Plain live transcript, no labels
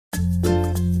My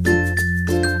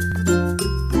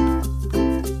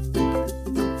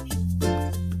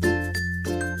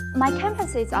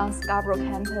campus is on Scarborough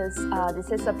campus.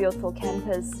 This is a beautiful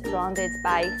campus surrounded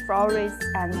by forests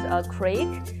and a creek.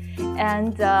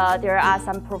 And there are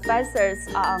some professors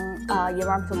on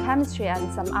environmental chemistry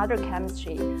and some other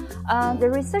chemistry. The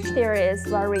research there is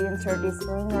very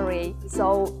interdisciplinary.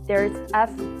 So there's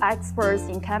experts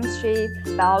in chemistry,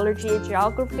 biology,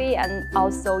 geography, and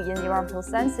also in environmental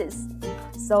sciences.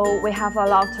 So we have a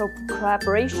lot of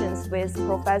collaborations with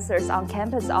professors on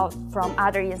campus from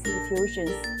other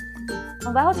institutions.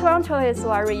 While Toronto is a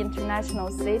very international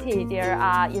city, there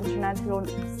are international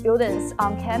students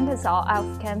on campus or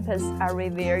off campus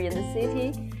everywhere in the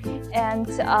city. And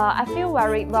I feel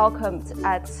very welcomed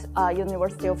at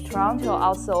University of Toronto,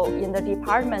 also in the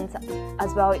department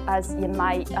as well as in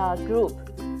my group.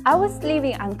 I was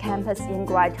living on campus in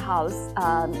Grad House,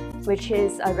 which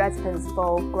is a residence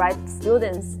for grad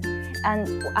students.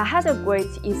 And I had a great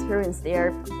experience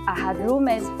there. I had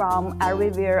roommates from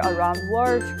everywhere around the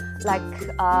world. Like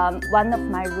one of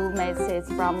my roommates is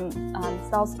from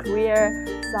South Korea,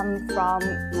 some from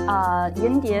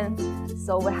India.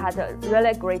 So we had a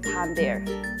really great time there.